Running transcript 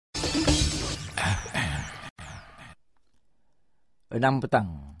6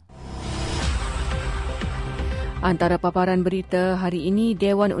 petang. Antara paparan berita hari ini,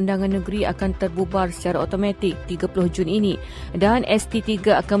 Dewan Undangan Negeri akan terbubar secara automatik 30 Jun ini dan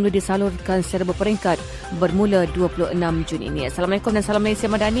ST3 akan mula disalurkan secara berperingkat bermula 26 Jun ini. Assalamualaikum dan salam Malaysia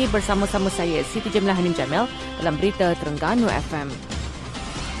Madani, bersama-sama saya Siti Jemlah Hanim Jamil dalam Berita Terengganu FM.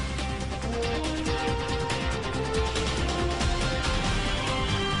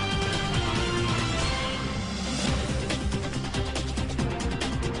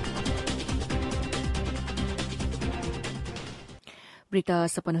 Berita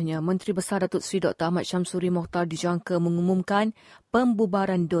sepenuhnya, Menteri Besar Datuk Seri Dr. Ahmad Syamsuri Mokhtar dijangka mengumumkan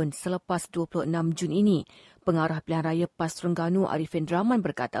pembubaran DUN selepas 26 Jun ini. Pengarah Pilihan Raya PAS Terengganu Arifin Rahman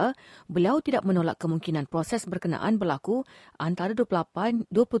berkata, beliau tidak menolak kemungkinan proses berkenaan berlaku antara 27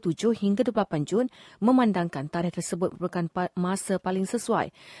 hingga 28 Jun memandangkan tarikh tersebut merupakan masa paling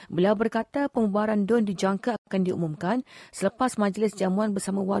sesuai. Beliau berkata pembubaran DUN dijangka akan diumumkan selepas majlis jamuan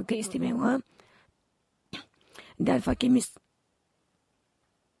bersama warga istimewa dan fakir miskin.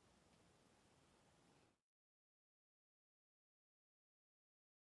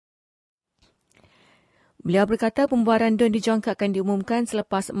 Beliau berkata pembubaran DUN dijangka akan diumumkan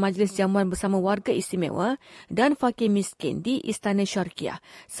selepas majlis jamuan bersama warga istimewa dan fakir miskin di Istana Syarkiah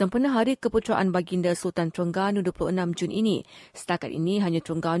sempena Hari Keputeraan Baginda Sultan Terengganu 26 Jun ini. Setakat ini, hanya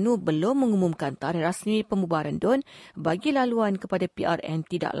Terengganu belum mengumumkan tarikh rasmi pembubaran DUN bagi laluan kepada PRN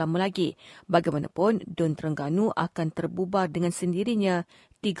tidak lama lagi. Bagaimanapun, DUN Terengganu akan terbubar dengan sendirinya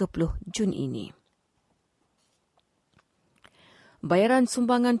 30 Jun ini. Bayaran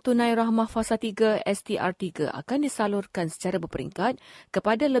sumbangan tunai rahmah fasa 3 STR3 akan disalurkan secara berperingkat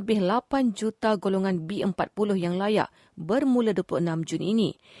kepada lebih 8 juta golongan B40 yang layak bermula 26 Jun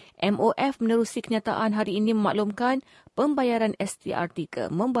ini. MOF menerusi kenyataan hari ini memaklumkan pembayaran STR3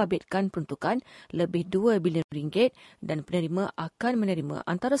 membabitkan peruntukan lebih 2 bilion ringgit dan penerima akan menerima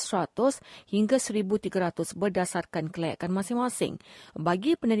antara 100 hingga 1,300 berdasarkan kelayakan masing-masing.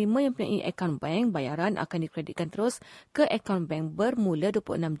 Bagi penerima yang mempunyai akaun bank, bayaran akan dikreditkan terus ke akaun bank bermula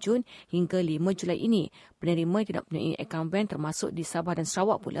 26 Jun hingga 5 Julai ini. Penerima yang tidak mempunyai akaun bank termasuk di Sabah dan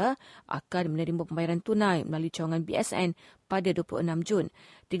Sarawak pula akan menerima pembayaran tunai melalui cawangan BSN pada 26 Jun.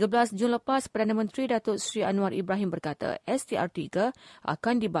 13 Jun lepas, Perdana Menteri Datuk Seri Anwar Ibrahim berkata STR3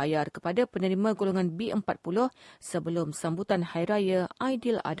 akan dibayar kepada penerima golongan B40 sebelum sambutan Hari Raya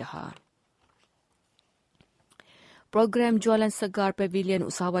Aidiladha. Program jualan segar Pavilion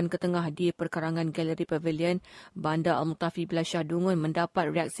Usahawan Ketengah di perkarangan Galeri Pavilion Bandar Al-Mutafi Bilal Shah Dungun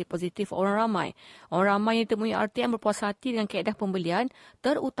mendapat reaksi positif orang ramai. Orang ramai yang ditemui RTM berpuas hati dengan kaedah pembelian,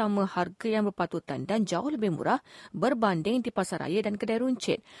 terutama harga yang berpatutan dan jauh lebih murah berbanding di pasar raya dan kedai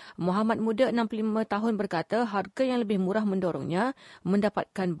runcit. Muhammad Muda 65 tahun berkata harga yang lebih murah mendorongnya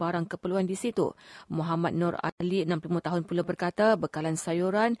mendapatkan barang keperluan di situ. Muhammad Nur Ali 65 tahun pula berkata bekalan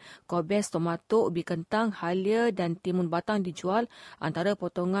sayuran, kobes, tomato, ubi kentang, halia dan timun batang dijual antara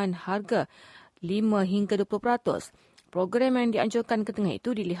potongan harga 5 hingga 20%. Program yang dianjurkan ke tengah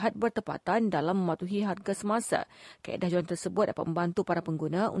itu dilihat bertepatan dalam mematuhi harga semasa. Kaedah jualan tersebut dapat membantu para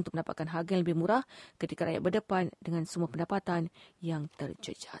pengguna untuk mendapatkan harga yang lebih murah ketika rakyat berdepan dengan semua pendapatan yang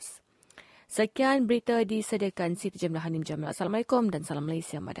terjejas. Sekian berita disediakan Siti Jemlah Hanim Jamil. Assalamualaikum dan salam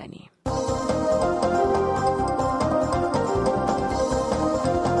Malaysia Madani.